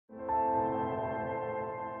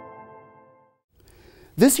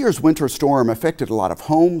This year's winter storm affected a lot of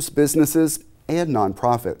homes, businesses, and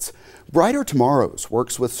nonprofits. Brighter Tomorrows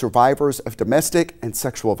works with survivors of domestic and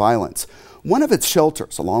sexual violence. One of its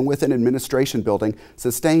shelters, along with an administration building,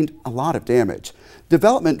 sustained a lot of damage.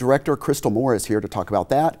 Development Director Crystal Moore is here to talk about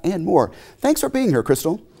that and more. Thanks for being here,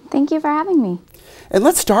 Crystal. Thank you for having me. And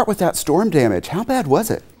let's start with that storm damage. How bad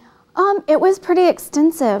was it? It was pretty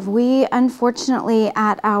extensive. We unfortunately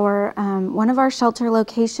at our one of our shelter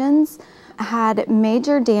locations had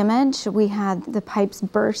major damage. We had the pipes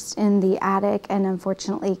burst in the attic and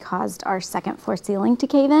unfortunately caused our second floor ceiling to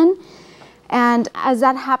cave in. And as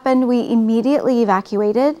that happened, we immediately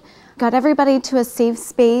evacuated, got everybody to a safe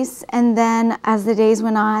space, and then as the days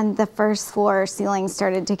went on, the first floor ceiling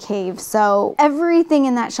started to cave. So everything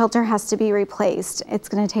in that shelter has to be replaced. It's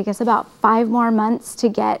going to take us about 5 more months to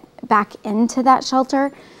get back into that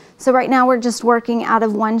shelter. So right now we're just working out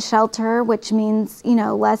of one shelter, which means,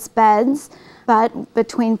 less beds. But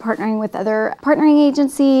between partnering with other partnering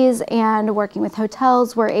agencies and working with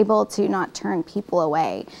hotels, we're able to not turn people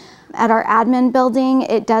away. At our admin building,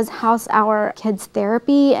 it does house our kids'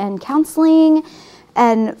 therapy and counseling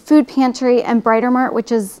and food pantry and Brighter Mart,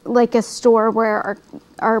 which is like a store where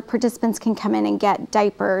our participants can come in and get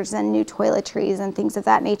diapers and new toiletries and things of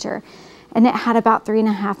that nature. And it had about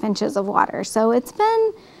 3.5 inches of water. So it's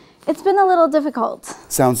been a little difficult.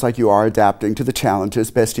 Sounds like you are adapting to the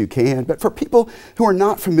challenges best you can, but for people who are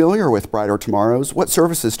not familiar with Brighter Tomorrows, what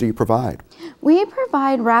services do you provide? We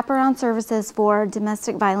provide wraparound services for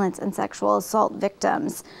domestic violence and sexual assault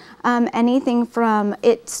victims. Anything from,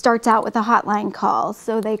 it starts out with a hotline call.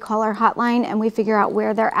 So they call our hotline and we figure out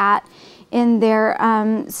where they're at in their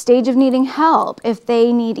stage of needing help. If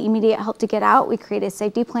they need immediate help to get out, we create a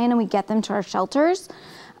safety plan and we get them to our shelters.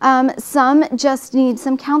 Some just need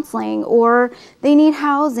some counseling or they need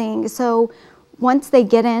housing. So once they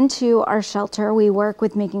get into our shelter, we work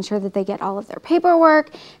with making sure that they get all of their paperwork,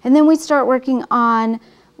 and then we start working on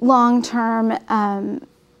long-term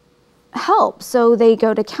help. So they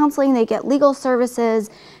go to counseling, they get legal services,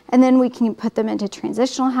 and then we can put them into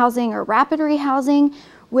transitional housing or rapid rehousing,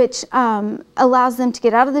 which allows them to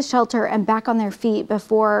get out of the shelter and back on their feet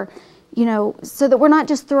before, so that we're not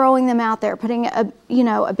just throwing them out there, putting a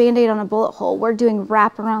Band-Aid on a bullet hole. We're doing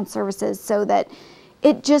wraparound services so that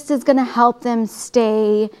it just is going to help them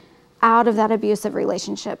stay out of that abusive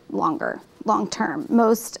relationship long term.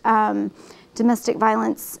 Most domestic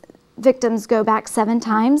violence victims go back 7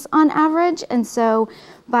 times on average. And so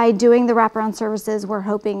by doing the wraparound services, we're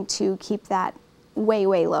hoping to keep that way,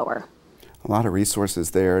 way lower. A lot of resources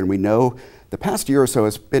there, and we know the past year or so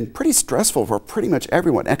has been pretty stressful for pretty much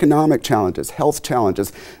everyone. Economic challenges, health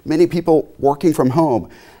challenges, many people working from home.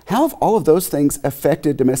 How have all of those things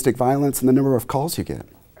affected domestic violence and the number of calls you get?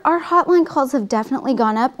 Our hotline calls have definitely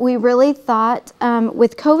gone up. We really thought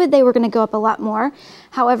with COVID they were going to go up a lot more.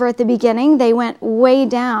 However, at the beginning they went way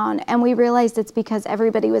down, and we realized it's because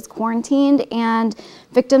everybody was quarantined and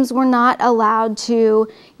victims were not allowed to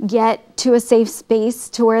get to a safe space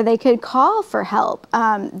to where they could call for help.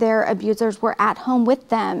 Their abusers were at home with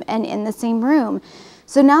them and in the same room.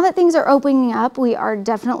 So now that things are opening up, we are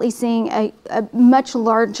definitely seeing a much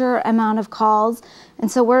larger amount of calls.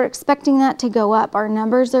 And so we're expecting that to go up. Our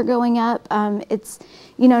numbers are going up. It's,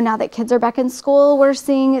 now that kids are back in school, we're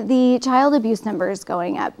seeing the child abuse numbers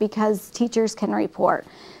going up because teachers can report.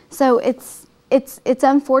 So it's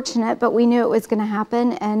unfortunate, but we knew it was going to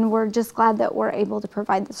happen, and we're just glad that we're able to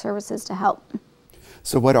provide the services to help.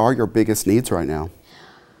 So what are your biggest needs right now?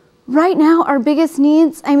 Right now, our biggest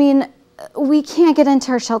needs, we can't get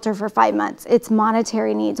into our shelter for 5 months. It's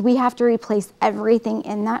monetary needs. We have to replace everything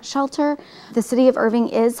in that shelter. The city of Irving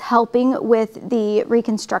is helping with the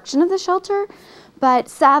reconstruction of the shelter, but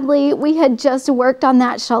sadly, we had just worked on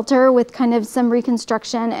that shelter with kind of some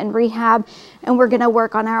reconstruction and rehab, and we're gonna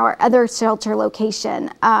work on our other shelter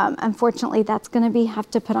location. Unfortunately, that's gonna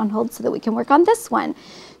have to put on hold so that we can work on this one.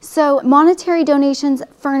 So monetary donations,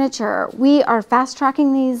 furniture, we are fast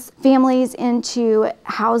tracking these families into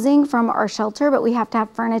housing from our shelter, but we have to have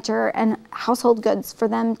furniture and household goods for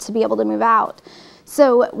them to be able to move out.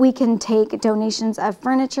 So we can take donations of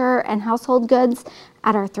furniture and household goods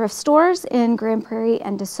at our thrift stores in Grand Prairie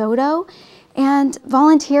and DeSoto, and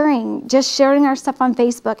volunteering, just sharing our stuff on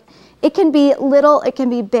Facebook. It can be little, it can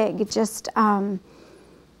be big, just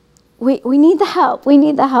we need the help. We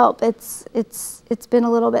need the help. It's been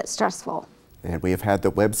a little bit stressful. And we have had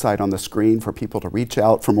the website on the screen for people to reach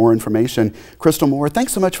out for more information. Crystal Moore,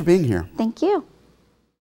 thanks so much for being here. Thank you.